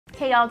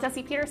Hey y'all,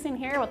 Jesse Petersen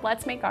here with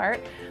Let's Make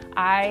Art.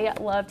 I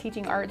love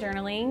teaching art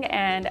journaling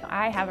and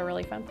I have a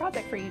really fun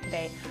project for you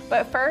today.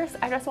 But first,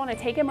 I just want to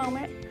take a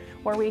moment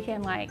where we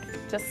can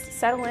just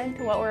settle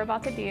into what we're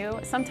about to do.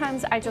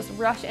 Sometimes I just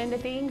rush into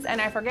things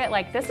and I forget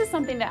this is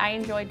something that I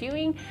enjoy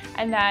doing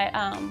and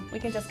that we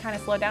can just kind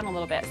of slow down a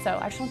little bit. So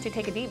I just want you to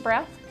take a deep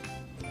breath.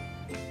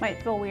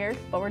 Might feel weird,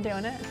 but we're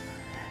doing it.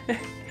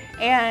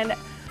 And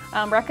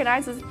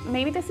recognize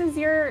maybe this is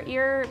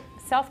your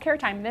self-care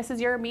time. This is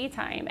your me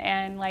time,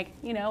 and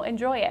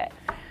enjoy it.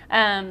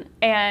 And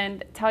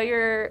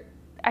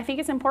I think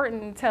it's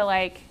important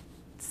to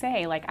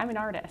say I'm an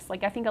artist.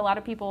 I think a lot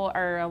of people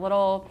are a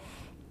little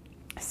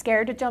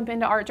scared to jump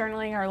into art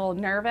journaling or a little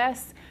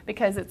nervous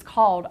because it's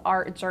called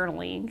art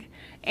journaling.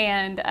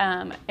 And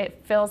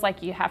it feels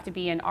like you have to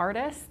be an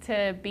artist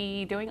to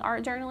be doing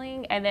art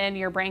journaling. And then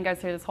your brain goes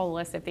through this whole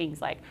list of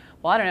things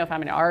well, I don't know if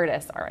I'm an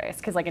artist,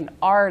 because an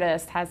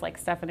artist has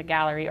stuff in a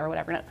gallery or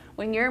whatever. No,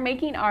 when you're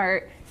making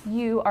art,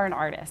 you are an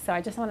artist. So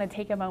I just want to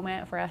take a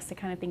moment for us to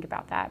kind of think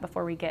about that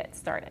before we get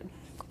started.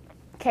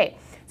 Okay,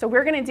 so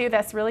we're going to do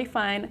this really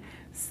fun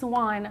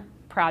Swan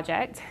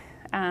project.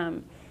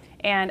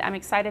 And I'm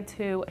excited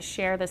to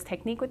share this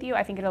technique with you.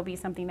 I think it'll be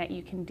something that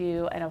you can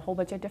do in a whole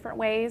bunch of different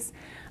ways.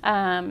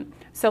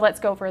 So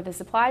let's go over the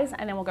supplies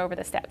and then we'll go over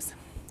the steps.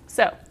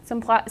 So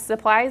some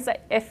supplies,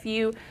 if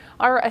you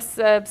are a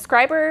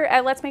subscriber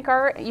at Let's Make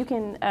Art, you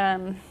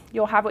can,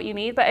 you'll have what you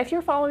need. But if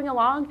you're following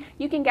along,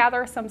 you can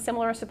gather some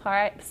similar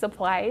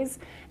supplies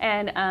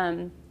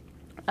and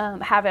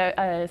have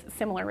a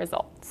similar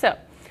result. So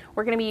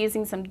we're gonna be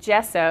using some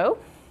gesso.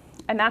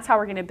 And that's how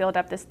we're going to build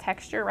up this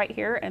texture right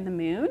here in the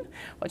moon,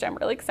 which I'm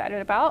really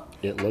excited about.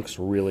 It looks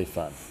really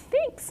fun.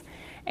 Thanks.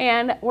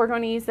 And we're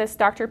going to use this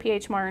Dr.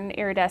 P.H. Martin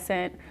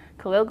iridescent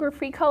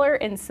calligraphy color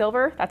in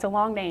silver. That's a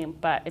long name,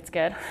 but it's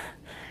good.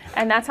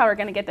 And that's how we're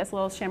going to get this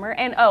little shimmer.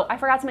 And oh, I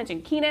forgot to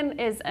mention, Keenan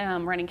is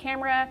running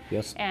camera.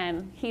 Yes.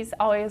 And he's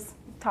always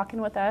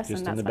talking with us.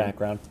 Just and that's in the fun.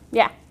 background.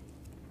 Yeah.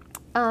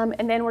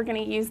 And then we're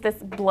going to use this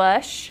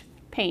blush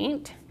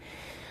paint.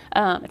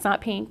 It's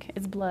not pink,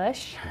 it's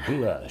blush.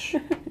 Blush.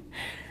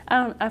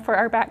 For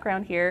our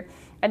background here.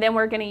 And then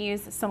we're going to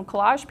use some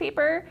collage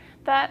paper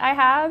that I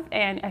have.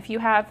 And if you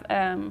have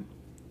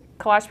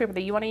collage paper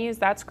that you want to use,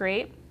 that's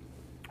great.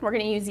 We're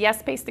going to use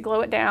Yes Paste to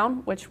glue it down,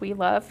 which we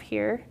love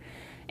here.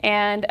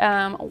 And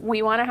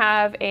we want to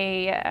have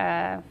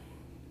a,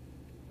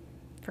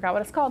 forgot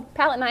what it's called,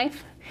 palette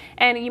knife.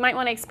 And you might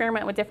want to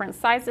experiment with different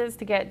sizes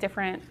to get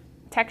different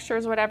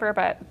textures or whatever,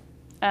 but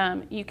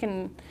you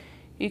can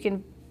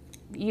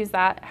use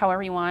that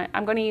however you want.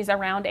 I'm going to use a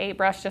round 8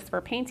 brush just for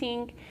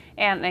painting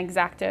and an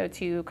X-Acto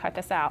to cut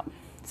this out.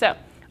 So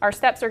our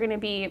steps are going to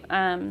be,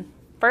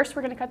 first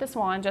we're going to cut the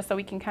swan just so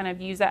we can kind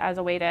of use that as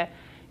a way to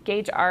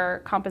gauge our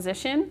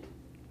composition.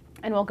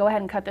 And we'll go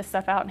ahead and cut this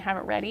stuff out and have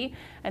it ready.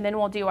 And then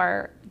we'll do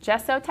our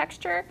gesso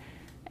texture,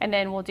 and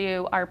then we'll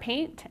do our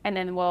paint, and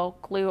then we'll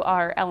glue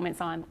our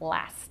elements on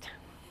last.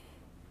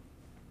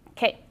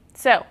 Okay,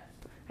 so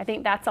I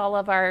think that's all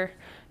of our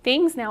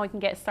things. Now we can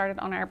get started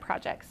on our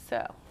project. So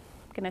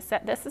I'm going to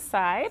set this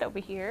aside over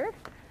here.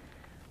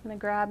 I'm going to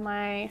grab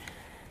my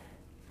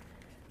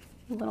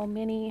little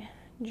mini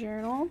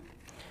journal.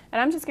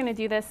 And I'm just going to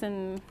do this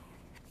on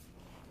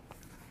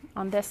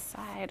this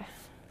side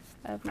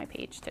of my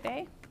page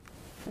today.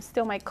 There's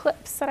still my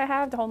clips that I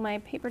have to hold my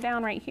paper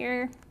down right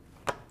here.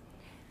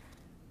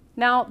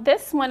 Now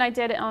this one I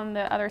did on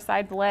the other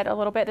side bled a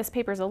little bit. This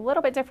paper is a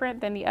little bit different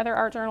than the other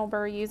art journal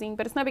we're using,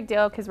 but it's no big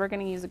deal because we're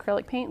going to use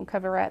acrylic paint and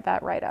cover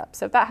that right up.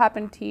 So if that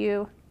happened to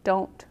you,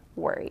 don't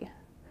worry.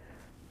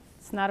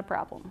 It's not a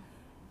problem.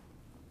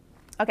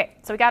 Okay,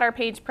 so we got our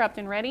page prepped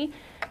and ready.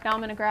 Now I'm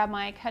going to grab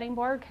my cutting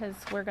board because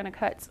we're going to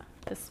cut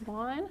the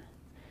swan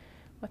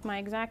with my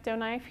X-Acto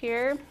knife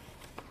here.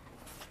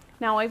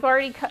 Now we've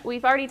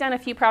already done a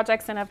few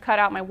projects and I've cut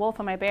out my wolf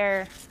and my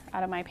bear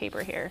out of my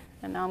paper here,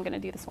 and now I'm going to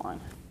do the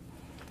swan.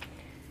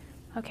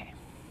 Okay,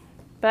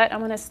 but I'm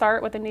going to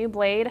start with a new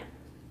blade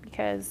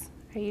because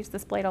I use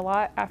this blade a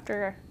lot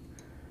after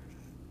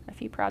a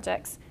few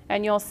projects.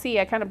 And you'll see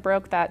I kind of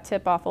broke that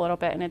tip off a little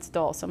bit and it's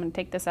dull, so I'm going to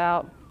take this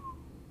out.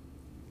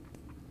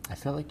 I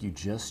felt like you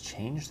just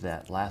changed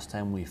that last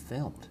time we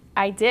filmed.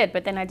 I did,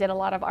 but then I did a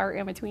lot of art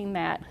in between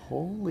that.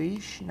 Holy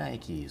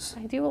shnikes.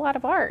 I do a lot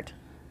of art.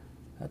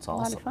 That's awesome.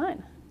 A lot of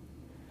fun.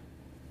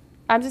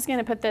 I'm just going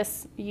to put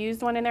this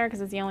used one in there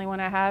because it's the only one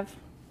I have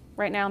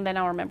right now, and then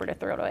I'll remember to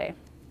throw it away.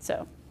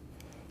 So,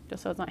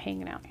 just so it's not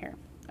hanging out here.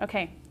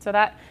 Okay, so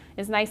that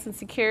is nice and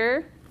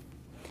secure.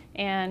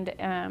 And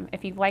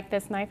if you like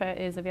this knife, it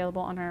is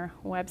available on our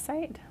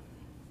website.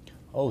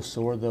 Oh,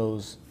 so are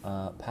those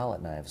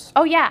palette knives?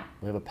 Oh, yeah.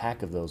 We have a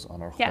pack of those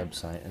on our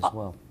website as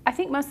well. I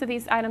think most of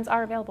these items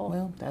are available.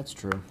 Well, that's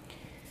true.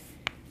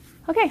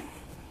 Okay.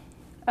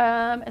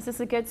 Is this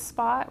a good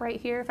spot right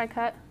here if I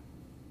cut?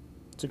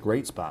 It's a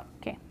great spot.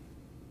 Okay.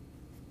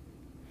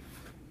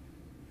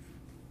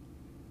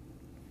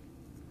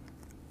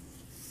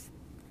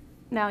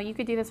 Now you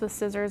could do this with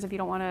scissors if you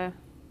don't want to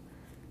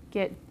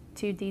get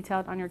too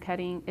detailed on your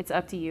cutting. It's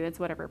up to you. It's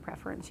whatever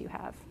preference you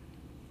have.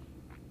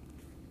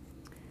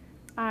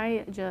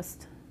 I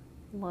just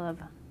love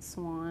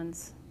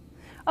swans.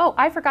 Oh,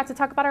 I forgot to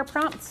talk about our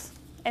prompts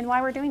and why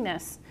we're doing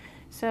this.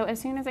 So as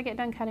soon as I get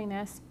done cutting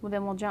this, well,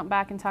 then we'll jump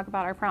back and talk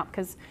about our prompt,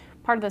 because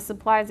part of the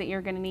supplies that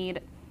you're going to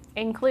need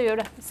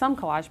include some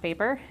collage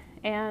paper,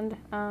 and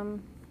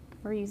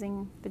we're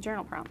using the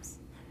journal prompts.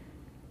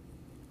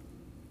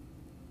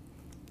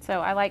 So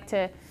I like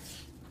to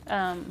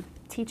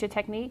teach a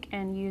technique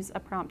and use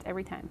a prompt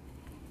every time.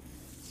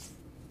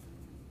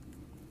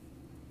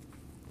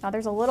 Now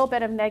there's a little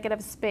bit of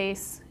negative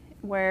space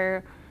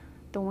where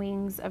the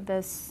wings of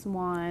this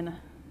swan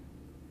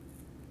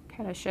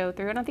kind of show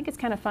through, and I think it's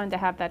kind of fun to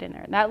have that in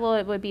there. That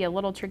would be a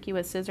little tricky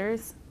with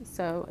scissors,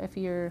 so if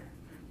you're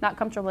not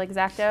comfortable with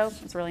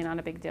X-Acto, it's really not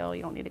a big deal.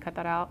 You don't need to cut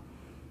that out.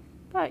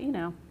 But you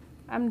know,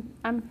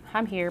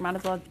 I'm here. Might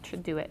as well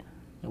do it.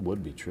 It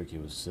would be tricky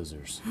with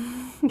scissors.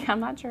 Yeah, I'm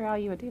not sure how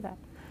you would do that.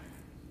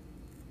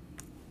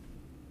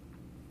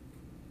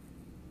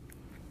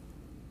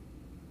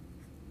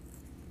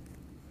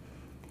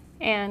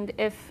 And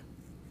if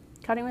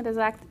cutting with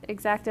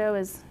X-Acto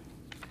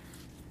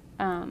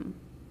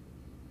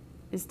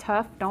is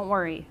tough, don't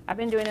worry. I've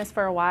been doing this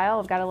for a while.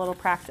 I've got a little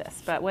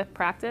practice, but with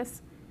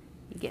practice,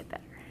 you get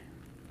better.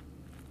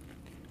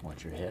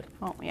 Watch your head.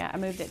 Oh yeah, I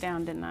moved it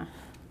down, didn't I?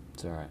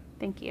 It's all right.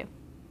 Thank you.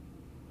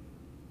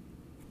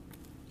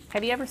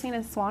 Have you ever seen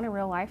a swan in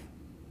real life?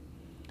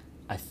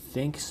 I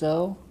think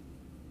so.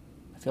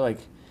 I feel like,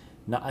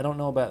 I don't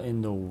know about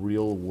in the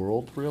real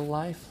world, real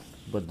life,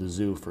 but the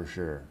zoo for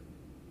sure.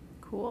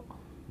 Cool.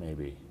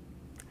 Maybe.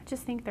 I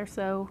just think they're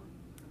so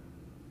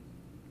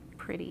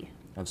pretty.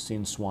 I've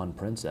seen Swan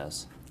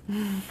Princess.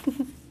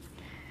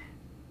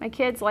 My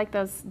kids like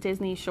those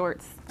Disney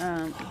shorts.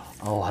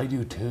 Oh, I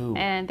do too.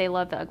 And they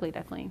love The Ugly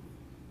Duckling,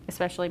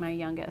 especially my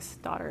youngest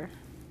daughter,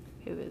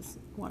 who is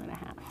 1.5.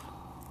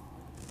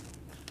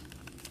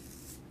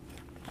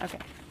 Okay.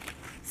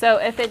 So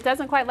if it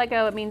doesn't quite let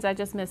go, it means I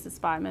just missed a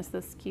spot. I missed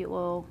this cute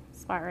little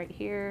spot right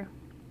here.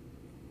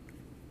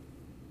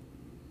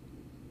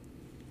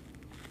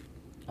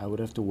 I would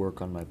have to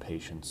work on my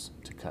patience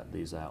to cut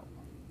these out.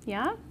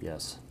 Yeah?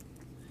 Yes.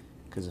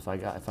 Because if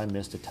I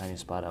missed a tiny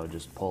spot, I would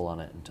just pull on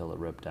it until it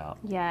ripped out.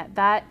 Yeah,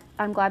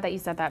 I'm glad that you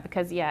said that,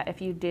 because yeah,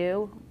 if you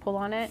do pull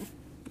on it,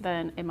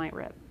 then it might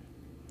rip.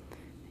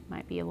 It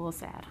might be a little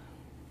sad.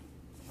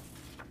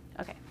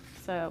 Okay,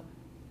 so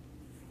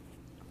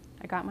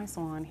I got my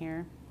swan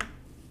here.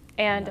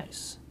 And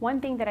nice.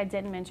 One thing that I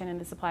didn't mention in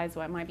the supplies,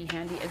 what might be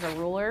handy, is a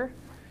ruler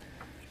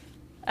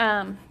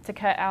to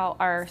cut out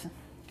our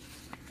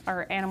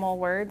animal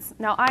words.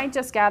 Now, I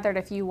just gathered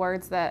a few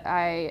words that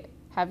I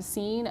have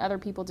seen other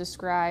people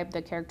describe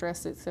the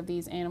characteristics of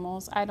these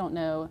animals. I don't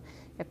know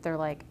if they're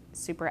like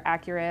super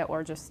accurate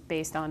or just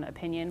based on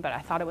opinion, but I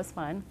thought it was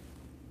fun.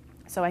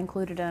 So I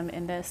included them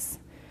in this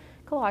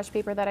collage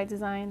paper that I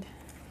designed.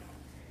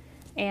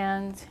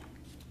 And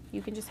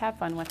you can just have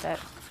fun with it.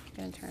 I'm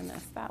gonna turn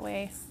this that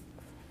way.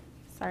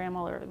 Sorry, I'm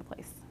all over the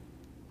place.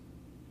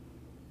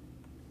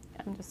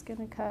 I'm just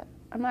gonna cut.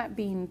 I'm not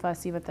being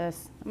fussy with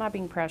this. I'm not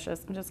being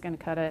precious. I'm just gonna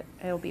cut it.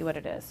 It'll be what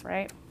it is,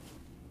 right?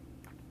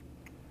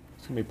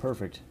 It's gonna be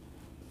perfect.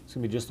 It's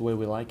gonna be just the way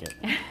we like it.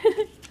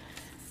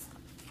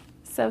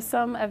 So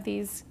some of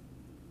these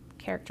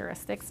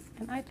characteristics,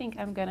 and I think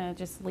I'm gonna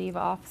just leave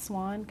off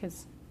swan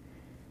because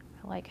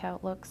I like how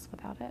it looks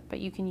without it, but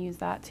you can use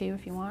that too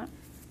if you want.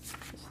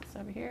 Just this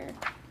over here.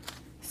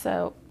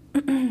 So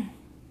then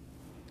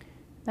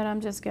I'm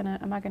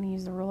not gonna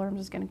use the ruler. I'm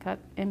just gonna cut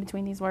in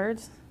between these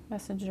words.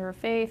 Messenger of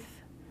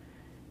faith,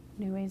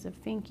 new ways of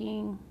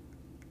thinking,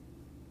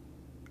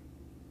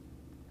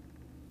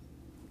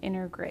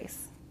 inner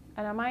grace.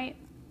 And I might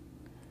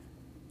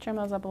trim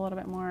those up a little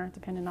bit more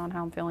depending on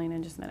how I'm feeling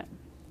in just a minute.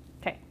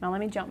 Okay, now let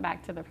me jump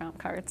back to the prompt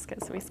cards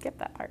because we skipped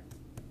that part.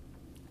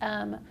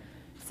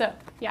 So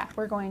yeah,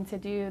 we're going to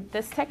do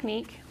this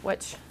technique,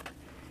 which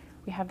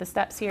we have the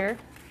steps here,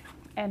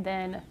 and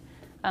then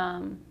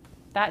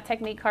that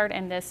technique card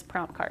and this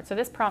prompt card. So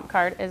this prompt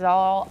card is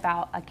all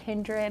about a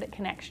kindred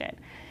connection.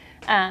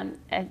 And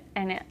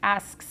it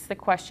asks the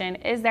question,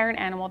 is there an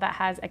animal that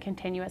has a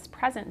continuous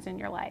presence in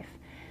your life?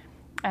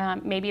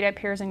 Maybe it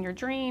appears in your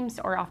dreams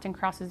or often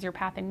crosses your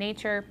path in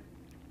nature.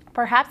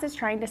 Perhaps it's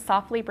trying to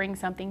softly bring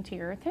something to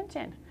your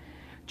attention.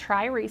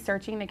 Try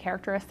researching the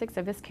characteristics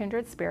of this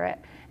kindred spirit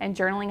and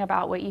journaling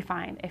about what you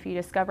find. If you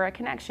discover a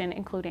connection,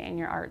 include it in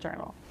your art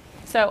journal.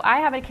 So I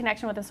have a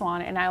connection with the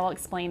swan, and I will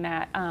explain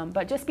that.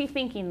 But just be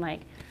thinking,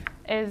 like,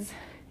 is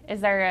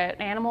there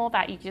an animal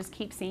that you just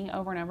keep seeing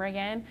over and over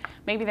again?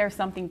 Maybe there's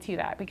something to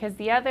that, because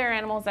the other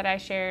animals that I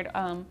shared,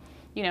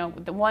 you know,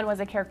 the one was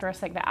a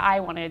characteristic that I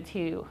wanted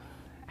to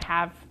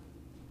have,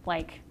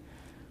 like,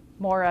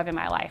 more of in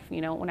my life, you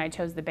know, when I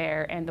chose the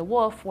bear, and the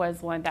wolf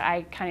was one that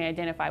I kind of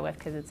identify with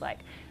because it's like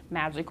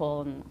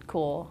magical and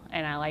cool,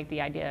 and I like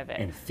the idea of it.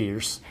 And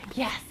fierce.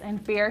 Yes,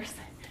 and fierce.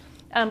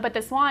 But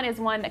the swan is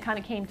one that kind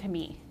of came to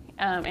me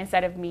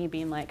instead of me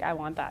being like, I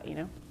want that, you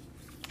know.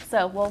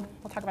 So we'll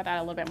talk about that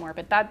a little bit more,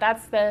 but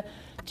that's the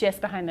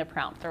gist behind the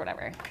prompt or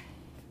whatever.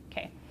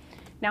 Okay,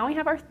 now we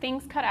have our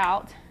things cut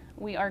out.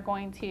 We are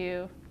going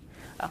to,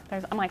 Oh,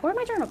 I'm like, where are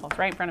my journals?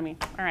 Right in front of me.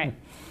 All right.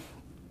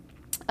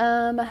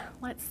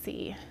 Let's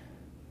see.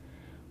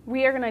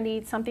 We are going to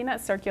need something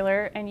that's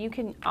circular, and you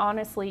can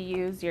honestly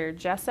use your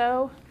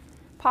gesso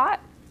pot,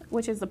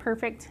 which is the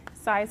perfect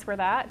size for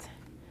that,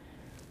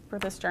 for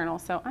this journal.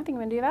 So I think I'm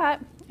going to do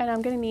that, and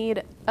I'm going to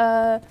need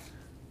a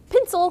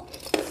pencil.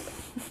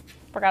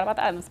 Forgot about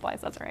that in the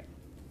supplies. That's all right.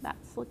 That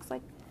looks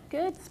like a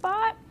good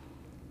spot.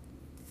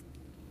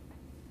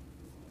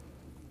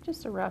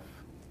 Just a rough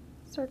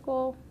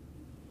circle.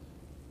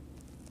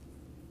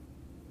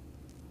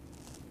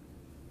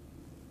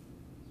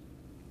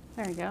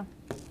 There we go.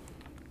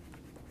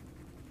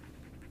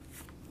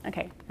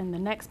 Okay, and the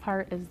next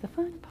part is the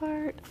fun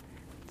part.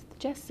 It's the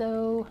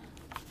gesso.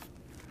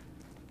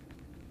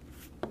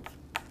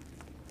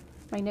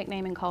 My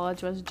nickname in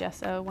college was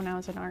Gesso when I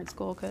was in art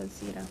school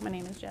because, you know, my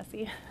name is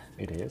Jesse.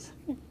 It is?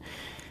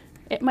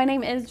 My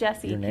name is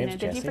Jesse. Your name's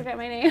Did Jesse? you forget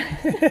my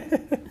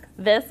name?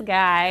 This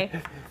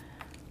guy.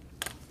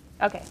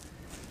 Okay.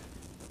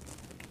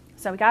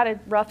 So we got a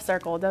rough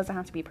circle. It doesn't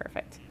have to be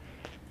perfect.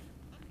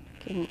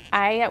 Okay.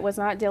 I was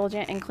not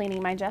diligent in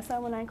cleaning my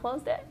gesso when I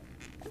closed it.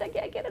 And I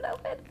can't get it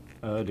open.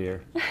 Oh,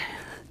 dear.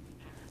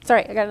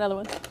 Sorry, I got another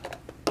one.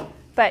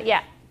 But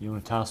yeah. You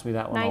want to toss me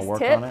that one? Nice I'll work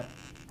tip. on it.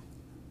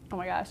 Oh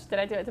my gosh, did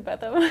I do it to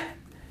both of them? Here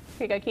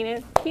you go,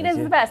 Keenan. Keenan's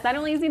the best. Not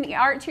only is he an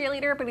art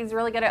cheerleader, but he's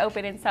really good at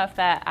opening stuff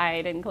that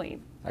I didn't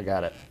clean. I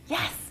got it.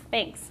 Yes,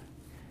 thanks.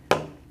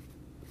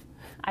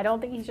 I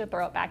don't think he should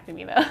throw it back to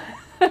me though.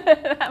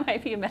 That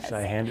might be a mess. Should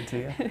I hand it to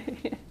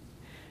you?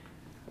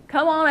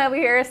 Come on over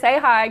here, say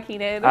hi,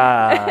 Keenan.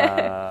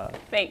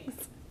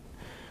 Thanks.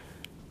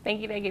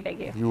 Thank you, thank you, thank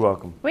you. You're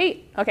welcome.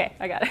 Wait, okay,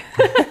 I got it.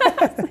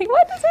 I was like,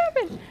 what just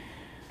happened?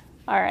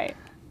 All right.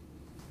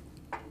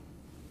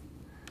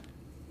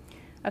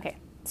 Okay,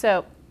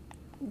 so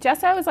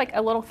gesso is like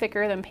a little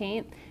thicker than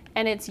paint,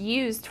 and it's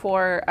used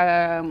for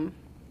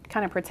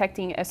kind of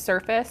protecting a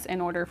surface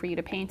in order for you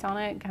to paint on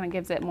it. It kind of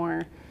gives it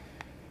more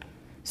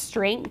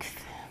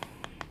strength,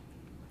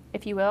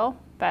 if you will,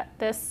 but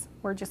this,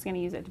 we're just going to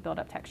use it to build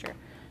up texture.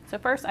 So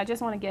first, I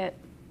just want to get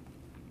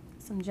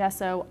some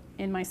gesso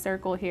in my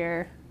circle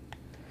here,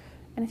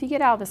 and if you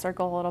get out of the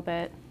circle a little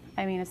bit,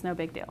 I mean, it's no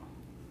big deal.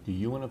 Do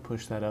you want to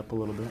push that up a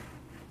little bit?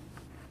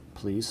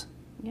 Please?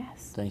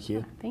 Yes. Thank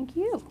you. Thank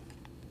you.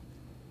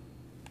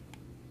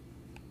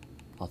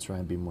 I'll try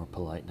and be more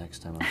polite next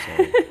time. I'm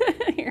sorry.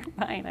 You're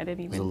fine. I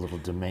didn't It was even. a little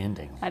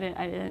demanding.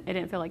 It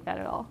didn't feel like that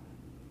at all.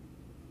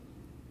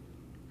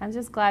 I'm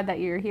just glad that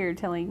you're here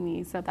telling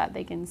me so that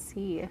they can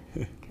see,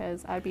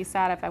 because I'd be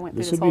sad if I went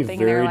through This this would whole be thing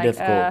and they're very like,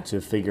 difficult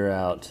to figure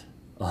out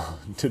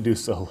to do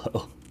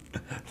solo.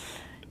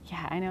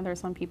 yeah, I know there's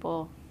some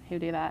people who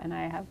do that, and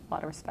I have a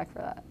lot of respect for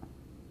that.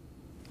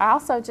 I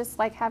also just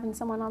like having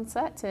someone on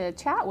set to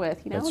chat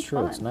with, you know. That's it's true.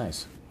 fun. It's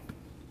nice.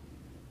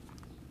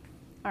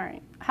 All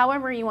right.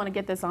 However you want to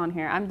get this on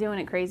here, I'm doing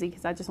it crazy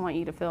because I just want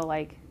you to feel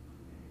like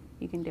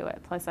you can do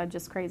it. Plus, I'm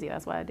just crazy.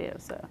 That's what I do.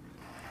 So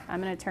I'm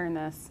going to turn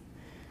this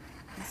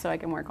so I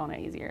can work on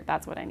it easier.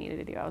 That's what I needed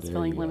to do. I was There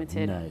feeling you go.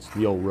 limited. Nice.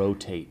 The old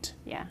rotate.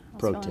 Yeah. I was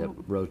Pro feeling-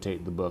 tip,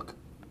 rotate the book,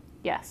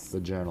 Yes.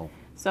 the journal.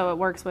 So it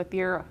works with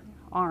your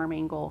arm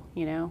angle,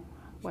 you know,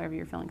 whatever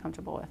you're feeling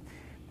comfortable with.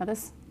 Now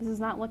this is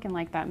not looking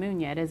like that moon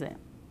yet, is it?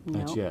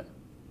 Not Nope. yet.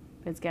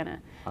 It's gonna.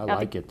 I Now,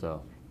 like it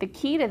though. The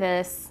key to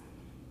this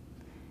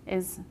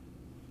is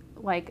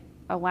like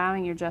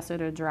allowing your gesso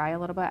to dry a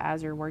little bit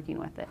as you're working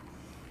with it.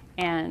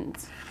 And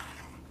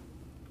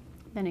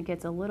then it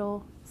gets a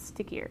little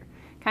stickier.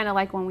 Kind of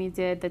like when we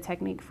did the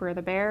technique for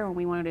the bear, when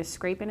we wanted to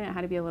scrape in it, it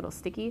had to be a little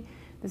sticky.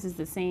 This is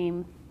the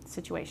same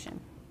situation.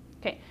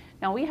 Okay,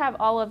 now we have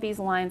all of these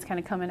lines kind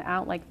of coming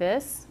out like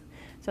this.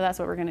 So that's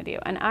what we're gonna do.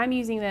 And I'm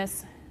using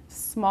this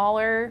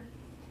smaller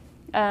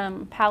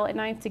palette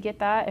knife to get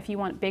that. If you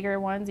want bigger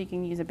ones, you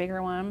can use a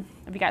bigger one.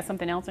 If you got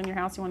something else in your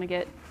house you want to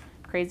get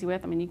crazy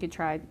with, I mean, you could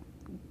try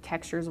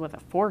textures with a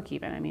fork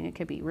even. I mean, it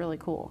could be really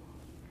cool.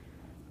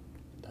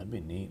 That'd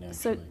be neat, actually.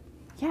 So,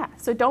 yeah,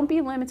 so don't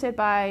be limited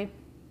by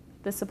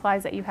the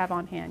supplies that you have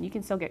on hand. You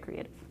can still get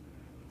creative.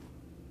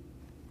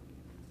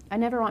 I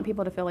never want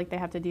people to feel like they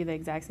have to do the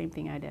exact same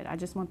thing I did. I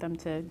just want them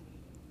to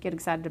get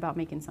excited about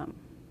making something.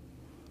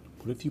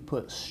 What if you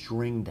put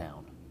string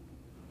down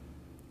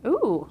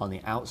Ooh. on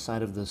the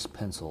outside of this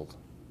penciled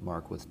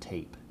mark with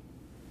tape,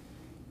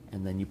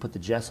 and then you put the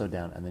gesso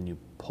down, and then you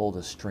pull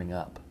the string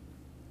up?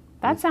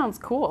 That sounds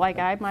cool. Like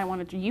I might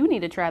want to, you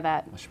need to try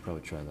that. I should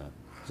probably try that,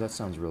 'cause that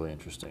sounds really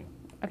interesting.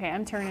 Okay,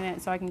 I'm turning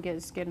it so I can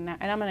just get in that.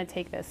 And I'm going to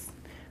take this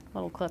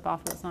little clip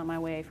off that's not my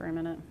way for a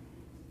minute.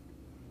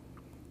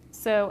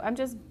 So I'm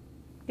just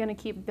going to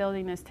keep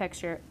building this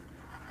texture.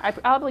 I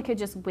probably could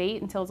just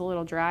wait until it's a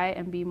little dry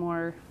and be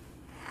more,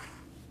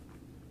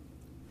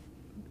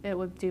 it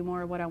would do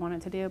more of what I want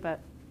it to do, but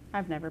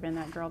I've never been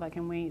that girl that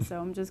can wait. So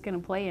I'm just going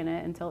to play in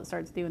it until it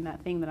starts doing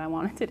that thing that I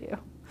want it to do.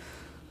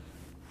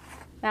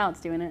 Now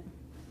it's doing it.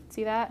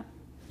 See that?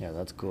 Yeah,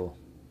 that's cool.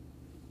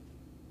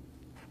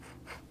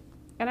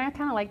 And I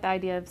kind of like the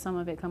idea of some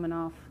of it coming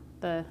off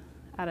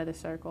out of the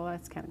circle.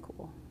 That's kind of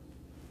cool.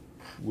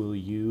 Will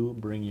you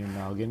bring your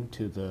noggin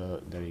to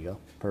the, there you go,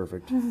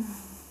 perfect.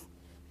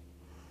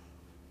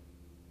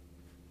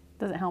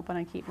 Doesn't help when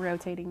I keep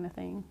rotating the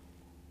thing.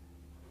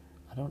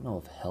 I don't know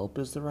if help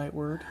is the right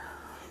word.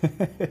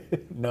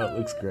 No, it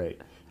looks great.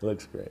 It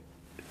looks great.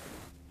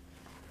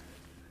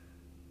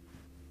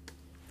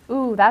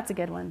 Ooh, that's a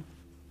good one.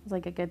 It's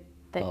like a good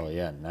thick Oh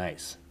yeah,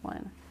 nice.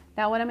 one.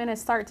 Now what I'm gonna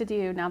start to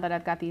do now that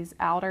I've got these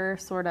outer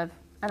sort of,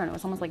 I don't know,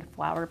 it's almost like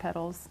flower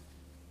petals,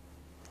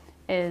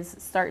 is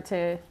start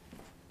to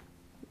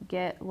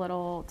get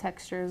little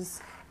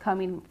textures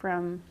coming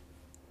from,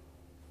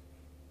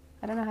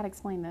 I don't know how to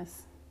explain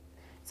this.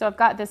 So I've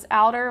got this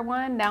outer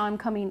one, now I'm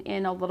coming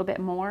in a little bit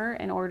more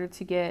in order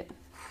to get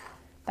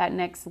that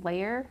next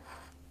layer.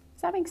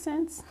 Does that make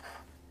sense?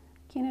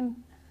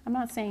 I'm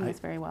not saying this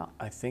very well.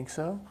 I think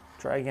so.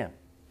 Try again.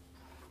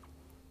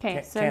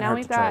 Okay, so Can't now hurt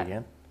we've to try got,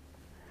 again.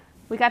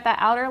 we got that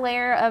outer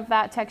layer of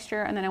that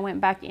texture, and then I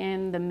went back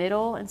in the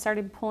middle and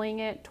started pulling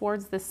it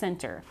towards the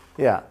center.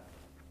 Yeah.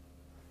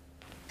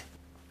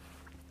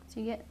 So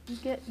you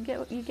get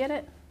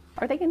it?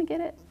 Are they gonna get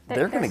it?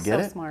 They're gonna get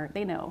so it. Smart,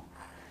 they know.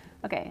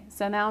 Okay,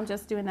 so now I'm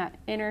just doing that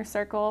inner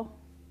circle.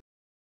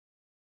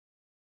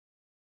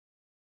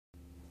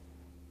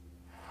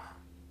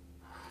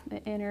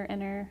 The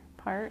inner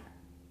part.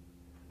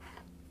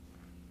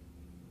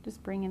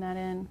 Just bringing that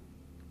in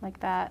like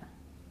that.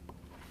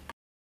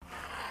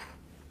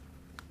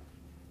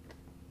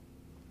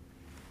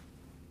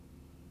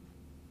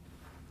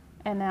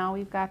 And now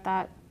we've got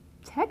that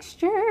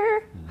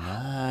texture.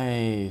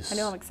 Nice. I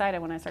know I'm excited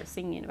when I start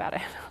singing about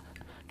it.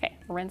 Okay,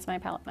 rinse my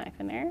palette knife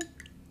in there.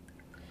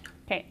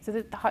 Okay, so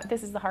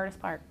this is the hardest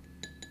part,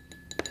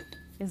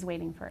 is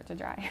waiting for it to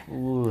dry.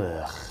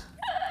 Ugh.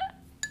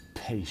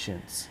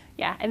 Patience.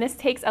 Yeah, and this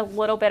takes a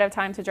little bit of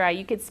time to dry.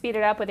 You could speed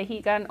it up with a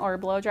heat gun or a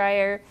blow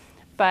dryer,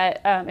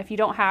 but if you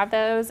don't have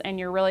those and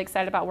you're really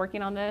excited about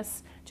working on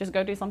this, just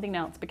go do something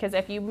else, because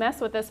if you mess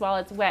with this while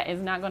it's wet,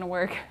 it's not gonna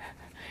work.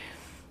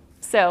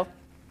 So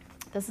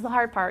this is the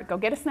hard part. Go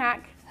get a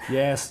snack.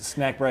 Yes,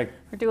 snack break.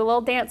 Or do a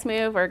little dance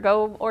move, or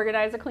go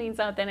organize or clean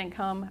something and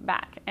come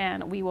back.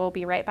 And we will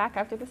be right back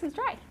after this is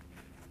dry.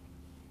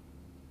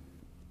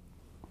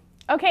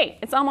 Okay,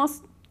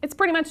 it's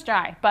pretty much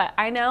dry, but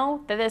I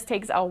know that this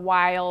takes a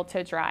while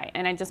to dry,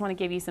 and I just want to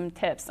give you some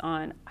tips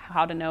on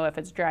how to know if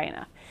it's dry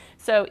enough.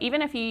 So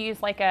even if you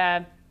use like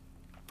a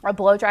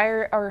blow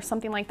dryer or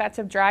something like that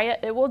to dry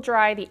it, it will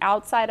dry the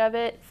outside of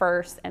it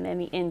first and then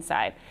the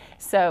inside.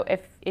 So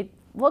if it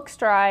looks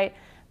dry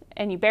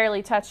and you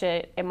barely touch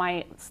it, it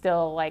might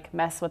still like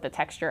mess with the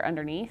texture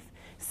underneath.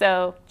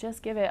 So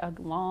just give it a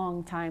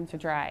long time to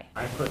dry.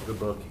 I put the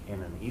book in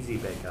an easy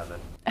bake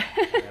oven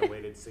and I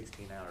waited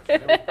 16 hours.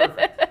 It was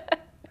perfect.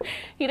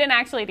 He didn't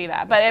actually do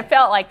that, but it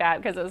felt like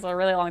that because it was a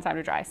really long time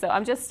to dry. So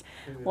I'm just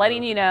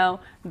letting you know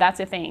that's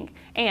a thing.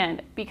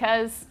 And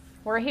because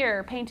we're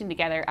here painting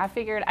together, I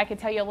figured I could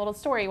tell you a little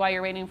story while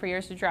you're waiting for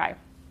yours to dry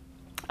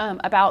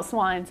about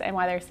swans and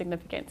why they're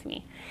significant to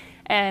me.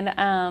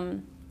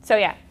 And so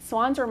yeah,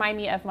 swans remind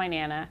me of my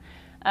Nana.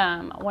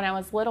 When I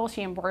was little,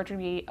 she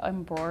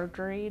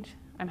embroidered.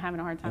 I'm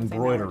having a hard time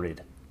saying that.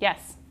 Embroidered.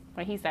 Yes,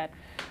 what he said.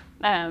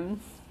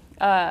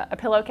 A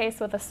pillowcase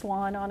with a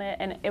swan on it,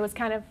 and it was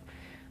kind of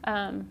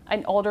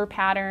an older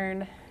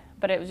pattern,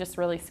 but it was just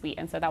really sweet.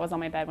 And so that was on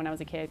my bed when I was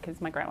a kid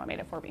because my grandma made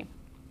it for me.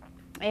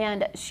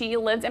 And she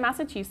lived in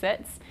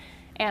Massachusetts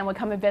and would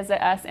come and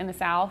visit us in the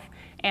South.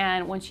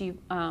 And when she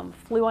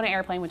flew on an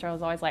airplane, which I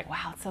was always like,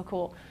 wow, it's so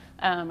cool.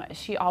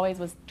 She always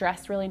was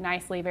dressed really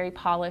nicely, very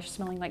polished,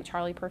 smelling like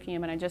Charlie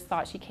perfume. And I just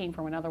thought she came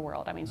from another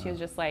world. I mean, she was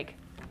just like,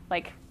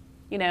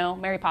 you know,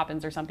 Mary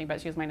Poppins or something, but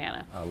she was my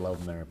Nana. I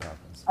love Mary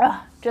Poppins.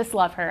 Just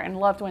love her and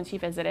loved when she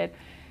visited.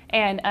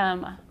 And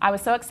I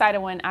was so excited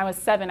when I was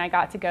 7, I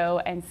got to go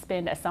and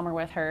spend a summer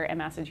with her in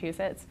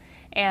Massachusetts.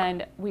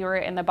 And we were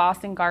in the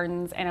Boston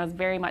Gardens, and I was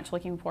very much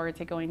looking forward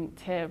to going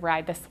to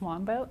ride the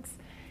swan boats.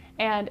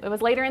 And it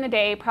was later in the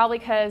day, probably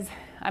because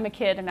I'm a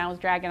kid and I was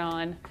dragging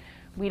on.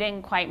 We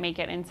didn't quite make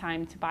it in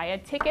time to buy a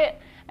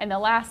ticket. And the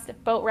last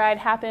boat ride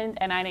happened,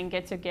 and I didn't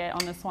get to get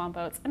on the swan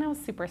boats. And I was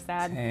super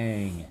sad.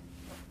 Dang.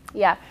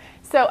 Yeah.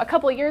 So a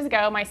couple of years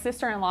ago, my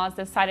sister-in-laws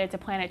decided to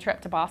plan a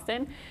trip to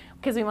Boston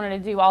because we wanted to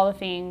do all the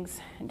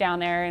things down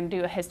there and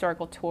do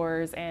historical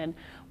tours and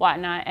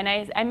whatnot. And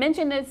I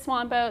mentioned the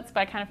swan boats, but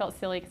I kind of felt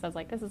silly because I was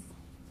like, this is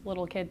a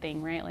little kid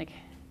thing, right? Like,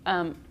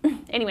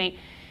 anyway,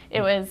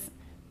 it was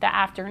the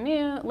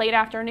afternoon, late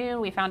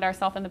afternoon. We found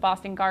ourselves in the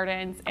Boston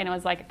Gardens, and it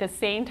was like the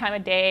same time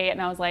of day.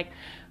 And I was like,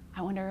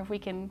 I wonder if we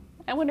can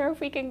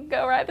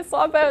go ride the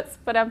swan boats.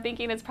 But I'm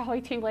thinking it's probably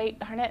too late,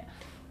 darn it.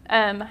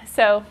 I'm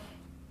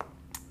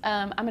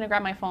gonna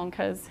grab my phone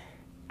because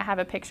I have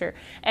a picture,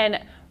 and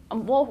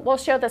we'll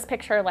show this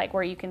picture like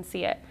where you can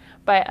see it.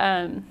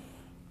 But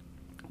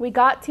we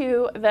got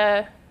to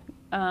the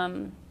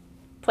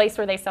place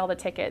where they sell the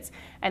tickets,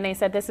 and they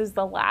said this is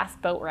the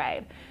last boat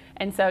ride.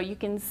 And so you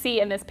can see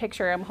in this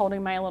picture, I'm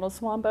holding my little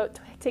swan boat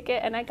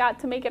ticket, and I got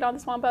to make it on the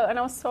swan boat, and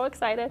I was so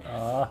excited.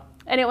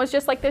 And it was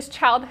just like this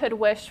childhood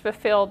wish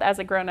fulfilled as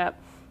a grown-up.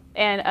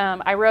 And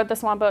I rode the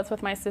swan boats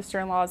with my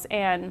sister-in-laws,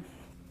 and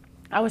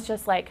I was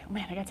just like,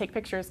 man, I gotta take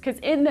pictures. Because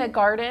in the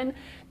garden,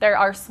 there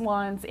are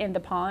swans in the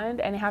pond,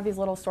 and they have these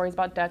little stories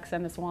about ducks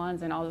and the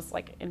swans and all this,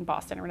 like in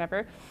Boston or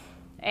whatever.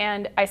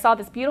 And I saw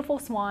this beautiful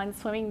swan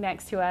swimming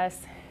next to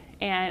us,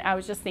 and I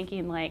was just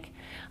thinking, like,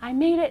 I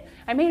made it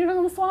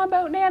on the swan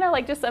boat, Nana.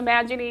 Like, just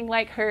imagining,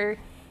 like, her,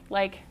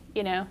 like,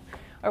 you know,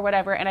 or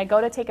whatever. And I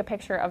go to take a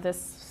picture of this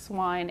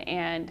swan,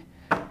 and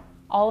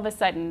all of a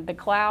sudden, the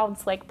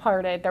clouds, like,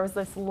 parted. There was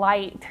this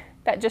light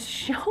that just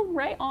shone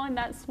right on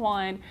that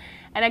swan.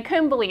 And I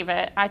couldn't believe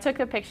it. I took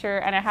a picture,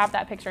 and I have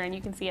that picture, and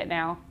you can see it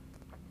now.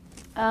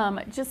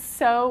 Just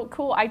so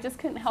cool. I just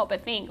couldn't help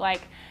but think,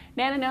 like,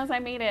 Nana knows I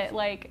made it.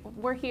 Like,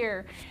 we're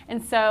here.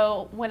 And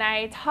so when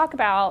I talk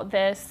about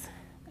this,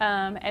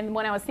 and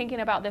when I was thinking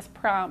about this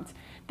prompt,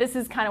 this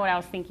is kind of what I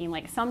was thinking.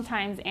 Like,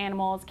 sometimes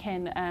animals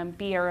can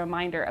be a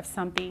reminder of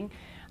something,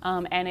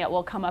 and it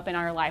will come up in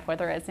our life,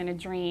 whether it's in a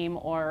dream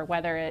or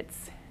whether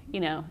it's, you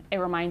know, it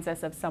reminds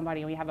us of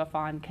somebody and we have a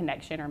fond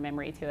connection or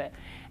memory to it.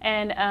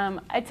 And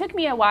it took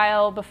me a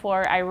while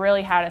before I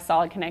really had a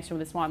solid connection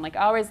with this swan. Like,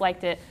 I always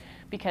liked it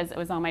because it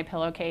was on my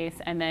pillowcase,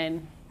 and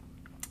then,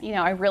 you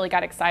know, I really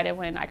got excited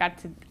when I got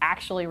to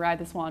actually ride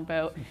the swan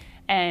boat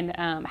and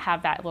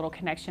have that little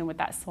connection with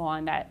that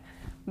swan that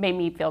made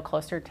me feel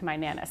closer to my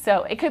Nana.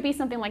 So it could be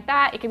something like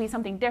that. It could be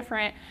something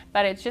different,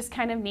 but it's just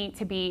kind of neat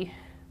to be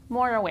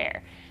more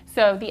aware.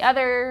 So the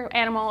other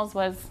animals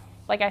was,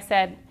 like I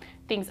said,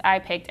 things I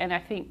picked, and I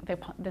think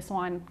the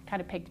swan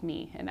kind of picked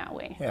me in that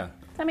way. Yeah.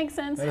 Does that make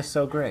sense? That is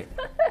so great.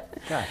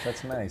 Gosh,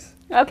 that's nice.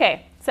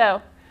 Okay,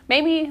 so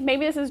maybe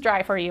this is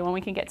dry for you when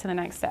we can get to the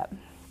next step.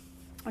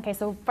 Okay,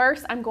 so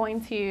first I'm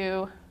going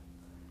to,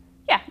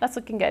 yeah, that's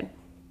looking good.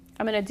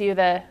 I'm going to do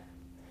the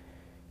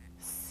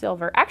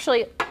silver.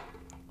 Actually,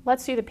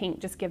 let's do the pink.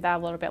 Just give that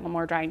a little bit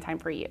more drying time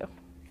for you.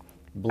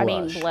 Blush. I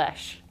mean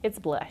blush. It's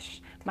blush.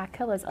 My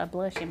colors are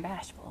blush and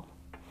bashful.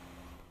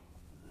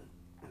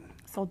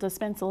 So I'll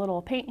dispense a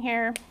little paint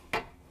here.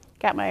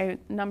 Got my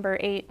number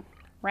 8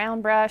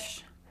 round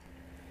brush.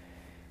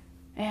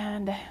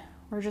 And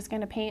we're just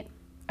going to paint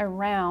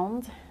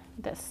around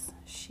this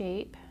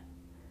shape.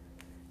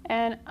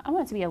 And I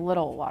want it to be a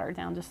little watered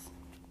down, just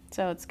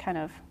so it's kind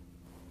of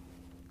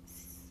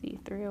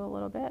see-through a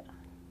little bit.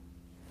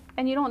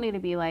 And you don't need to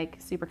be like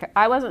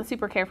I wasn't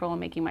super careful in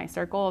making my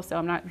circle, so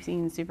I'm not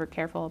being super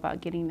careful about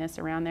getting this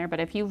around there. But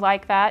if you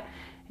like that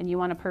and you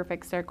want a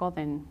perfect circle,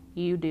 then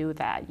you do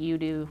that. You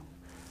do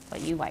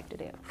what you like to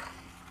do.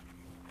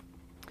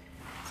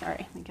 Sorry,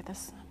 let me get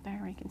this up there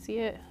where you can see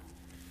it.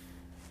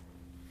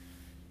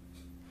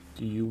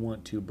 Do you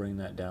want to bring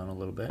that down a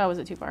little bit? Oh, was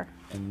it too far?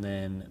 And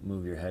then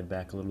move your head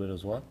back a little bit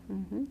as well?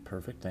 Mm-hmm.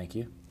 Perfect, thank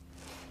you.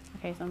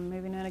 Okay, so I'm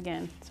moving it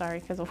again. Sorry,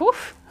 because of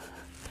woof.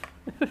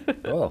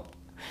 Oh.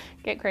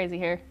 Get crazy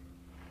here.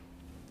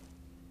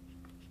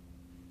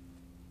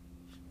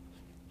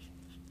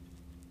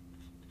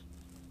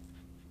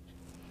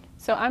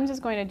 So I'm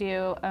just going to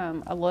do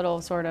a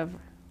little sort of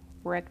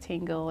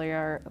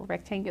rectangular.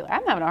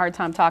 I'm having a hard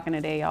time talking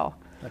today, y'all.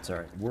 That's all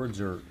right.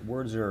 Words are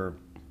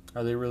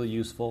they really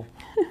useful?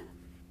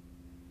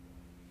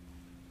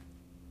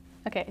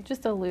 Okay,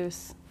 just a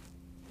loose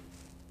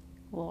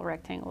little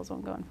rectangle is what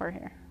I'm going for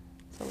here.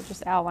 So we'll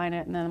just outline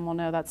it, and then we'll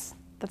know that's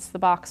the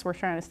box we're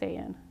trying to stay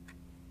in.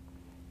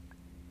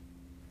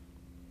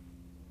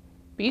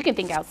 But you can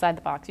think outside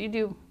the box. You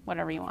do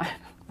whatever you want.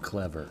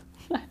 Clever.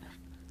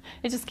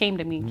 It just came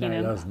to me,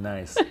 Keenan. No, that was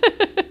nice.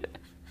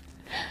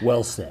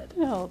 Well said.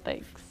 Oh,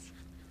 thanks.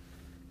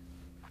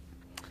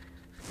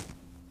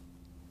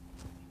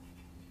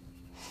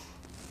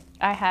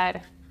 I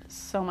had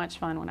so much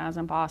fun when I was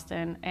in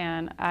Boston,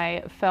 and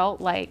I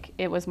felt like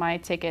it was my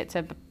ticket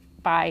to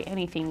buy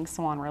anything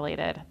swan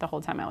related the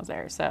whole time I was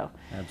there. So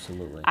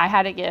absolutely, I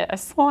had to get a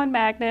swan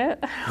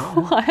magnet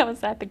while I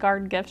was at the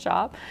garden gift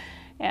shop,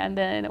 and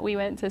then we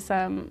went to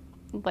some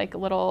like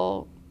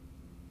little,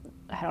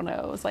 I don't know,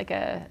 it was like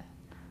a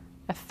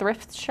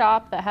thrift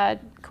shop that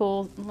had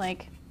cool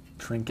like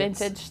trinkets,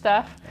 vintage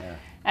stuff. Yeah.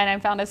 And I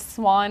found a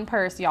swan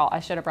purse. Y'all, I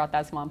should have brought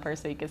that swan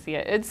purse so you could see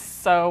it. It's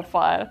so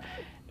fun.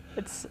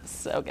 It's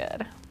so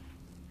good.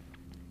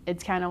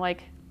 It's kind of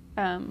like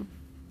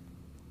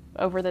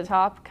over the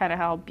top, kind of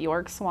how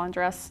Bjork's swan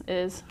dress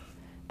is.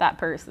 That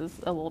purse is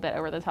a little bit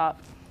over the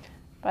top.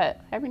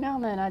 But every now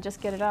and then I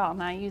just get it out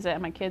and I use it,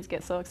 and my kids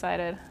get so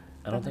excited.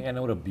 I don't think I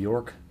know what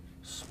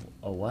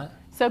a what?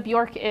 So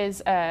Bjork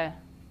is a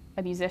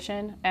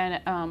musician,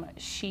 and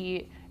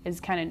she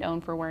is kind of known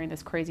for wearing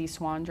this crazy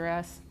swan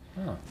dress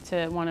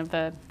to one of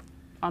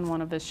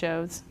the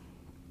shows.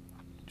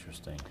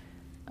 Interesting.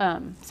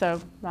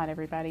 So not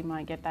everybody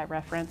might get that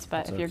reference,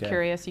 but if you're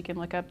curious, you can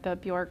look up the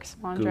Bjork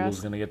swan dress.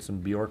 Google's gonna get some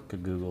Bjork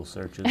Google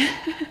searches.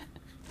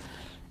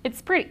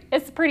 It's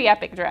pretty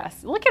epic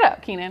dress. Look it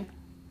up, Keenan.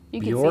 You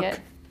can see it.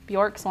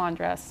 Bjork swan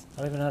dress. I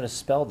don't even know how to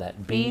spell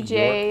that.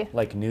 B-J.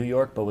 Like New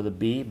York, but with a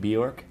B.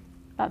 Bjork.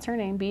 That's her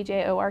name.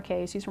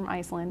 B-J-O-R-K. She's from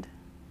Iceland.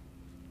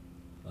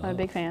 I'm a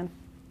big fan.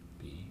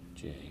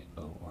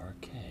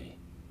 B-J-O-R-K.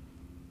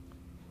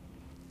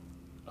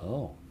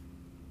 Oh.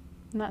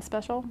 Isn't that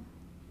special?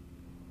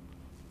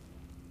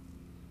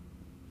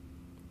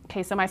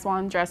 Okay, so my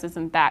swan dress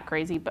isn't that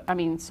crazy, but I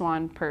mean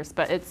swan purse,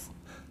 but it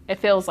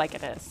feels like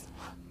it is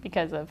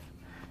because of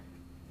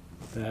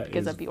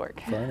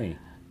Bjork. Funny.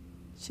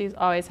 She's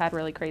always had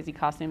really crazy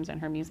costumes in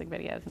her music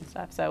videos and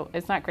stuff, so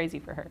it's not crazy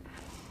for her.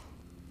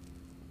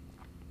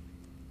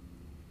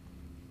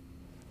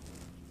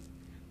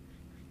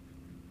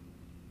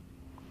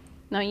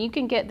 Now you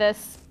can get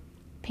this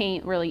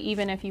paint really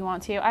even if you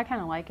want to. I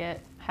kind of like it,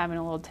 having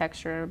a little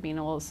texture, being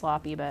a little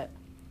sloppy, but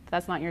if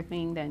that's not your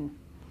thing, then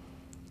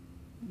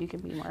you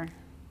can be more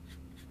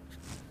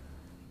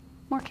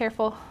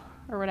careful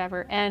or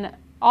whatever. And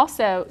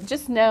also,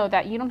 just know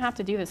that you don't have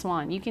to do this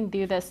one. You can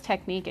do this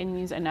technique and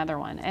use another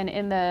one. And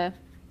in the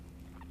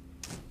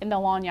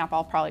lanyap,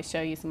 I'll probably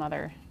show you some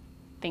other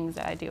things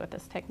that I do with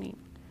this technique.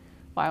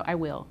 Well, I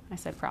will. I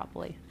said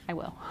probably. I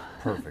will.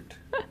 Perfect.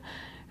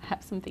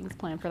 Have some things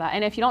planned for that.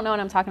 And if you don't know what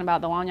I'm talking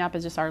about, the lanyap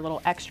is just our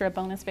little extra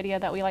bonus video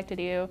that we like to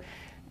do.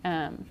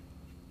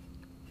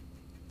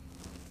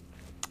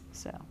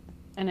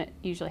 And it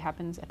usually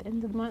happens at the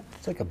end of the month.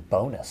 It's like a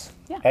bonus.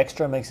 Yeah.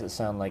 Extra makes it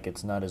sound like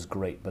it's not as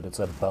great, but it's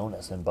a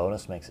bonus, and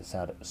bonus makes it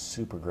sound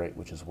super great,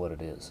 which is what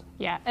it is.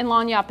 Yeah, and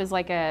lanyap is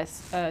like a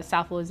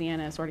South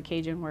Louisiana sort of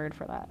Cajun word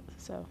for that.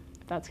 So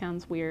if that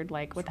sounds weird,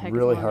 like what the heck is lanyap?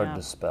 Really hard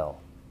to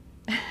spell.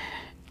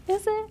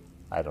 Is it?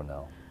 I don't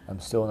know. I'm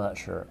still not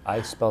sure.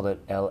 I spelled it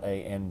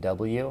L-A-W-N-Y-O-P.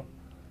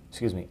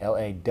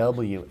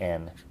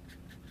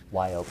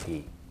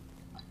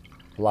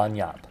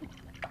 Lanyap.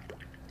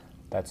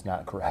 That's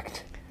not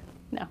correct.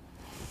 No.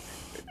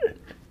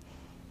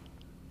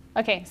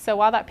 Okay, so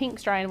while that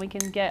pink's drying, we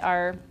can get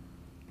our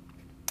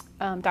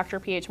Dr.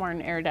 P.H.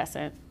 Martin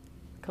Iridescent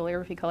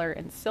calligraphy color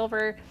in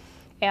silver.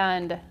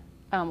 And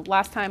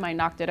last time I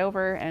knocked it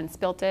over and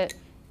spilt it.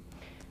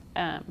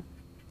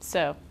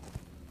 So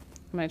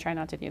I'm going to try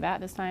not to do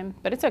that this time,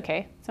 but it's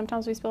okay.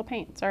 Sometimes we spill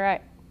paint. It's all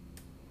right.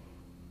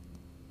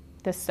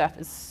 This stuff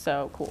is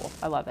so cool.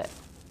 I love it.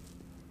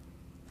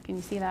 Can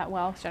you see that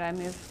well? Should I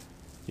move?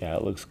 Yeah,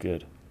 it looks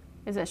good.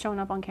 Is it showing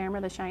up on camera,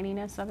 the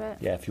shininess of it?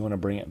 Yeah, if you want to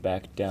bring it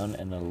back down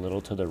and a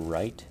little to the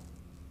right.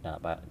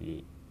 Not by,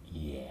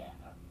 yeah.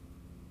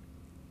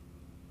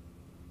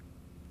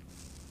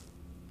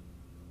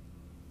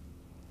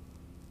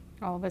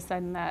 All of a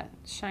sudden that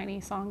shiny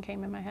song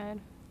came in my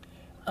head.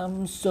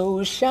 I'm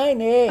so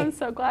shiny. I'm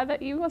so glad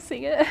that you will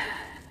sing it.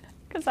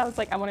 Because I was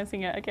like, I want to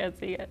sing it. I can't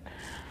sing it.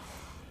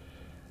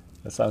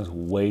 That sounds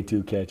way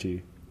too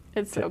catchy.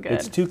 It's so good.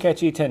 It's too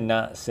catchy to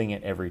not sing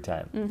it every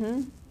time.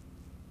 Mm-hmm.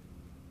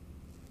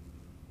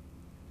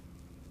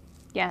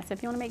 Yeah, so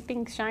if you want to make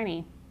things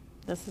shiny,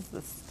 this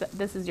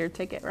is your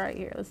ticket right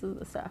here. This is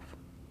the stuff.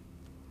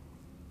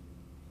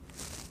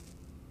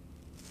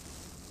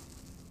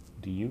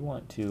 Do you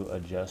want to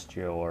adjust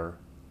your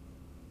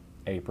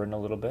apron a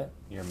little bit?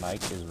 Your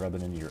mic is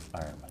rubbing into your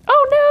arm.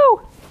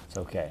 Oh no! It's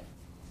okay.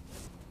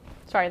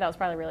 Sorry, that was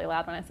probably really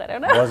loud when I said, oh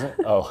no. Wasn't?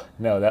 Oh,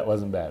 no, that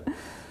wasn't bad.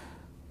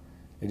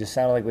 It just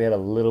sounded like we had a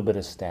little bit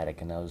of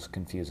static, and that was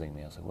confusing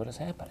me. I was like, what is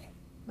happening?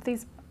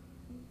 These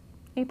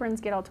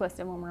aprons get all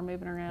twisted when we're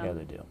moving around. Yeah,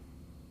 they do.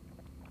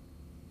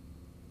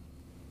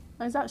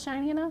 Is that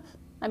shiny enough?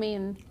 I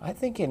mean... I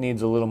think it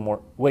needs a little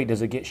more... Wait,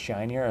 does it get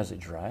shinier as it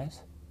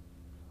dries?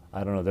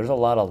 I don't know. There's a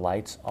lot of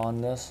lights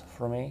on this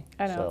for me.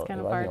 I know, so it's kind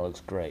of I think hard. it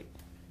looks great.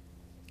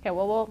 Okay,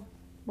 well,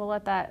 we'll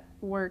let that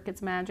work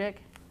its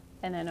magic,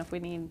 and then if we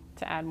need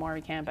to add more,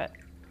 we can, but,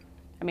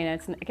 I mean,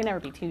 it can never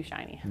be too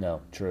shiny.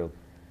 No, true.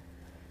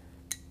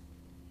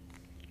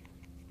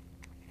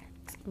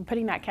 I'm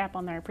putting that cap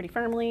on there pretty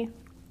firmly,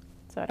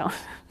 so I don't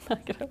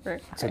knock it over.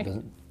 So it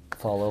doesn't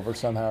fall over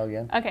somehow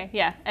again? Okay,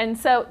 yeah. And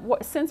so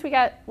since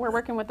we're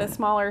working with a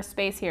smaller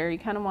space here, you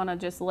kind of want to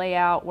just lay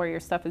out where your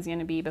stuff is going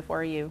to be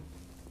before you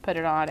put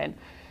it on.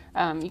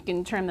 And you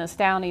can trim this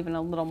down even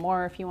a little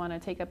more if you want to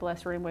take up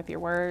less room with your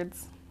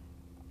words.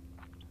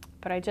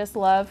 But I just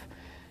love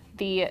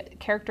the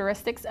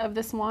characteristics of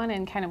this one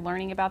and kind of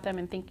learning about them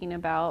and thinking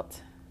about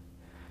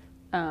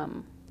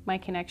my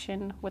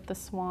connection with the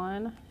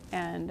swan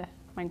and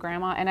my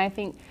grandma. And I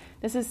think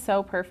this is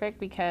so perfect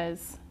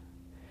because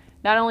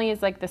not only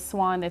is like the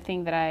swan the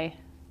thing that I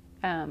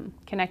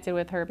connected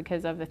with her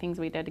because of the things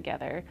we did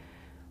together,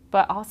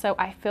 but also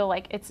I feel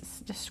like it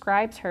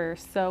describes her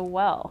so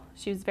well.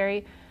 She was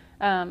very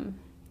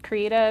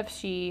creative.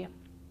 She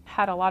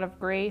had a lot of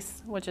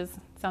grace, which is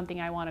something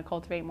I want to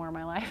cultivate more in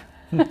my life.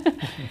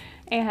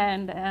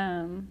 And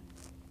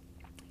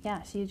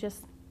yeah, it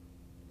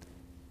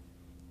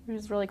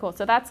was really cool.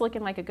 So that's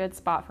looking like a good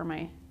spot for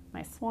my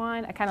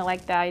swan. I kind of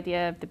like the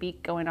idea of the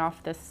beak going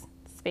off this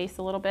space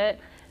a little bit.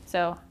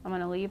 So I'm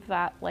going to leave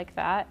that like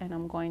that, and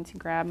I'm going to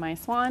grab my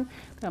swan.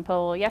 I'm going to put a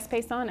little yes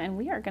paste on, and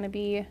we are going to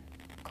be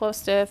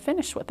close to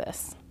finish with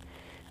this.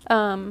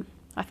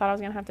 I thought I was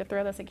going to have to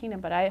throw this at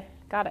Keenan, but I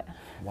got it.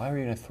 Why were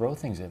you going to throw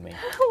things at me?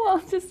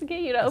 Well, just to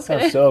get you to That open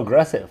it. sounds so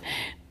aggressive.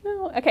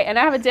 No. Okay, and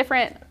I have a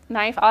different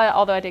knife,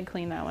 although I did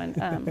clean that one.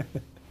 I'm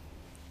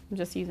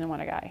just using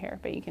what I got here,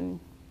 but you can,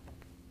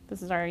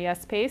 this is our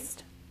yes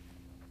paste,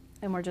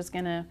 and we're just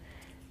going to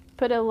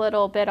put a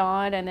little bit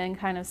on and then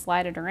kind of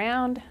slide it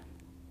around.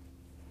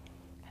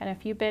 And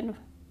if you've been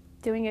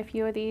doing a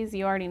few of these,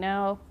 you already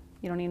know.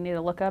 You don't even need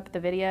to look up the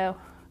video.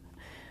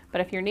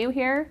 But if you're new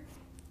here,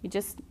 you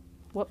just,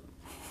 whoop.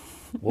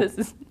 Whoop.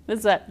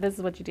 This is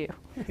what you do.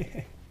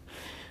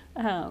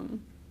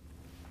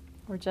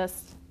 We're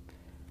just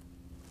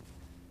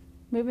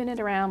moving it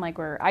around like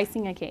we're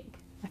icing a cake.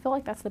 I feel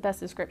like that's the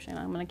best description.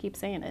 I'm going to keep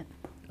saying it.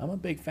 I'm a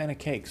big fan of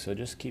cakes, so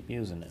just keep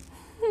using it.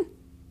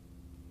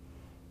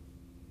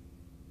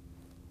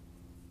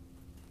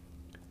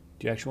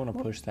 Do you actually want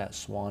to push that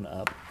swan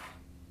up?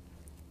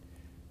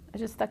 I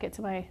just stuck it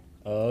to my...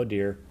 Oh,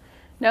 dear.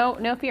 No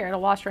fear. It'll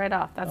wash right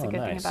off. That's a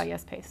good thing Nice. about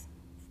Yes Paste.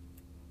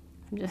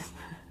 I'm just...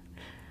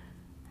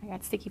 I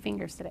got sticky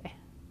fingers today.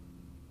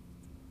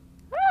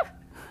 Ah!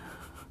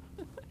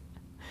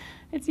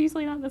 It's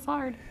usually not this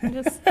hard.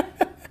 It's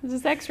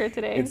just extra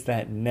today. It's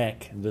that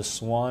neck. The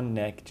swan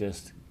neck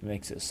just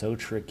makes it so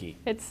tricky.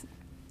 It's...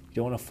 You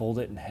don't want to fold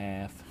it in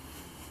half.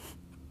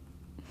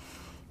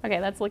 Okay,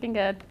 that's looking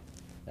good.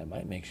 That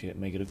might make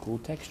it a cool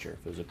texture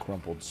if it was a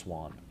crumpled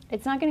swan.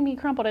 It's not going to be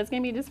crumpled. It's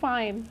going to be just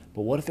fine.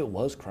 But what if it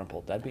was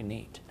crumpled? That'd be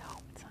neat. No,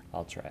 it's not.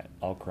 I'll try it.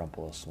 I'll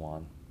crumple a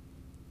swan.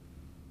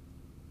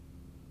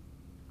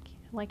 I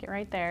like it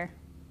right there.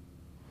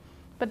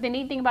 But the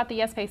neat thing about the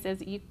Yes Paste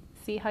is you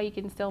see how you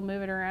can still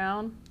move it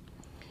around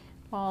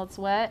while it's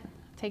wet.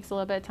 It takes a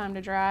little bit of time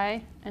to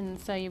dry, and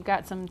so you've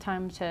got some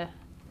time to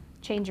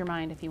change your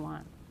mind if you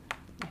want,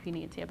 if you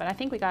need to. But I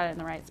think we got it in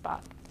the right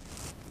spot.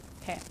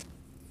 Okay.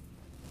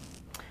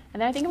 And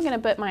then I think I'm going to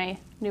put my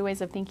New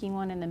Ways of Thinking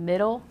one in the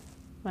middle.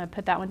 I'm going to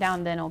put that one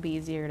down, then it'll be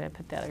easier to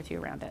put the other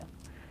two around it.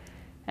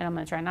 And I'm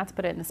going to try not to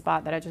put it in the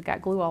spot that I just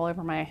got glue all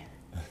over my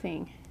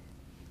thing.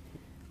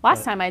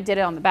 Last time I did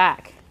it on the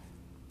back.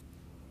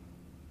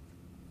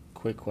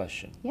 Quick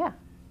question. Yeah.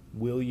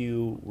 Will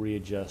you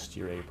readjust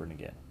your apron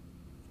again?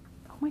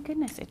 Oh my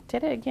goodness, it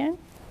did it again?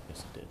 Yes,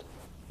 it did.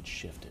 It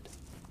shifted.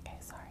 Okay,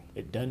 sorry.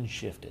 It done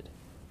shifted.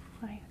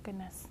 My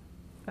goodness.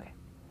 Okay,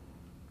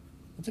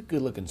 It's a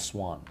good looking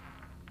swan.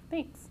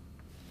 thanks.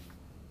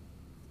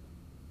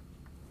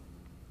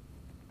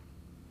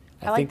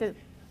 I I like think-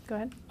 the, go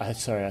ahead.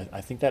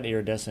 I think that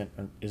iridescent,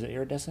 is it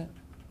iridescent?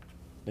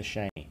 The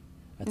shiny.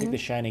 I think the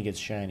shiny gets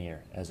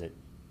shinier as it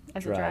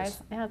As dries. it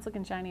dries. Yeah, it's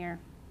looking shinier.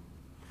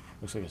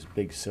 Looks like it's a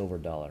big silver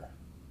dollar.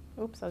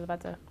 Oops, I was about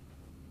to.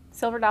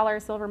 Silver dollar,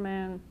 silver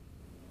moon.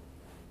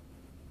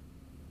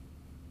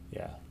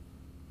 Yeah.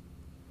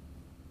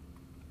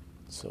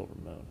 Silver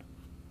moon.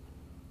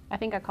 I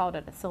think I called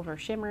it a silver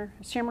shimmer.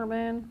 Shimmer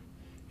moon.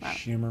 Wow.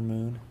 Shimmer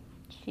moon.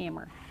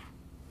 Shimmer.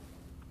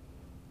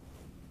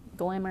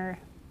 Glimmer.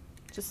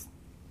 Just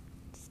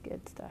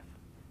good stuff.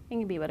 It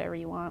can be whatever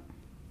you want.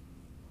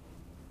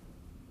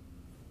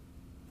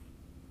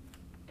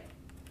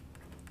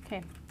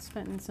 Okay,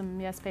 spitting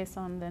some Yes Paste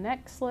on the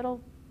next little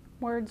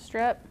word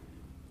strip.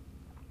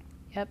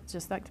 Yep,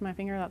 just stuck to my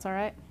finger. That's all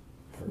right.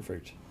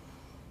 Perfect.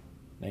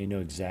 Now you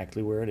know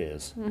exactly where it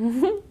is.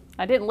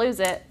 I didn't lose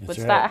it, That's which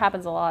right. that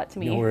happens a lot to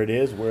me. You know where it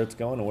is, where it's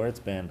going, and where it's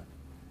been.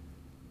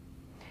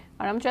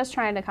 And I'm just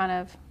trying to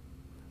kind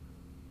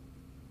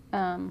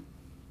of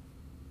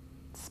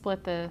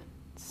split the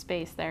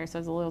space there, so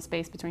there's a little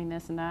space between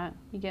this and that.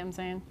 You get what I'm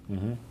saying?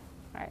 Mm-hmm.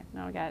 All right,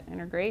 now we got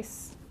inner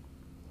grace.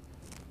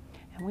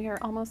 And we are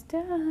almost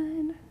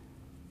done.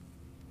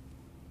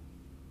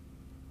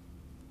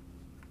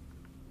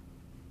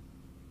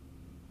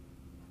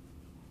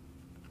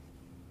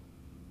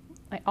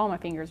 All my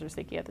fingers are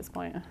sticky at this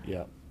point.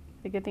 Yep.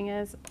 The good thing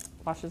is,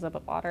 washes up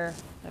with water,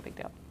 no big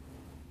deal.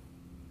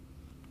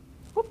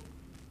 Whoop.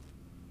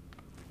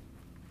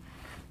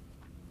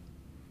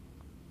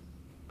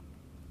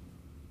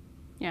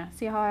 Yeah,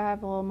 see how I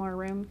have a little more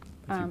room,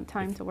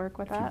 time to work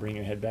with If you that? bring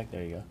your head back,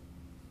 there you go.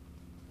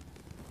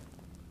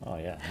 Oh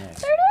yeah,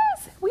 nice. There it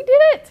is! We did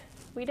it!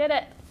 We did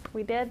it!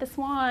 We did the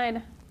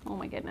swan. Oh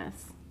my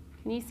goodness.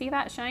 Can you see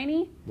that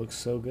shiny? Looks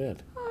so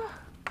good.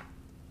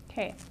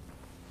 Okay.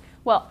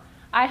 Well,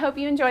 I hope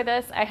you enjoy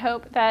this. I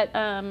hope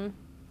that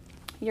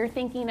you're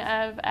thinking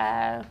of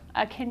a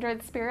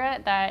kindred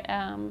spirit that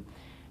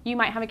you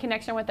might have a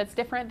connection with that's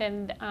different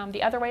than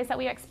the other ways that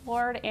we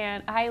explored.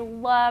 And I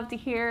love to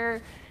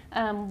hear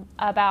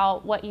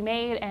about what you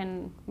made,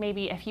 and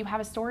maybe if you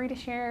have a story to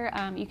share,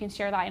 you can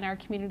share that in our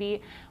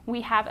community. We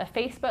have a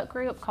Facebook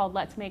group called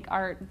Let's Make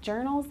Art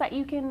Journals that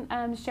you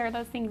can share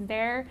those things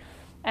there.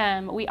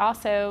 We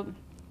also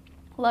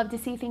love to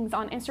see things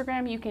on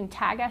Instagram. You can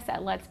tag us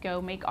at Let's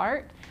Go Make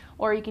Art,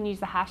 or you can use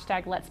the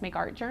hashtag Let's Make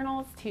Art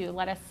Journals to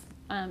let us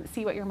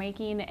see what you're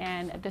making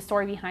and the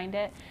story behind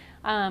it.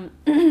 Yeah,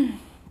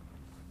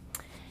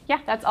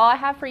 that's all I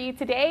have for you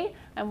today,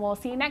 and we'll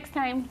see you next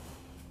time.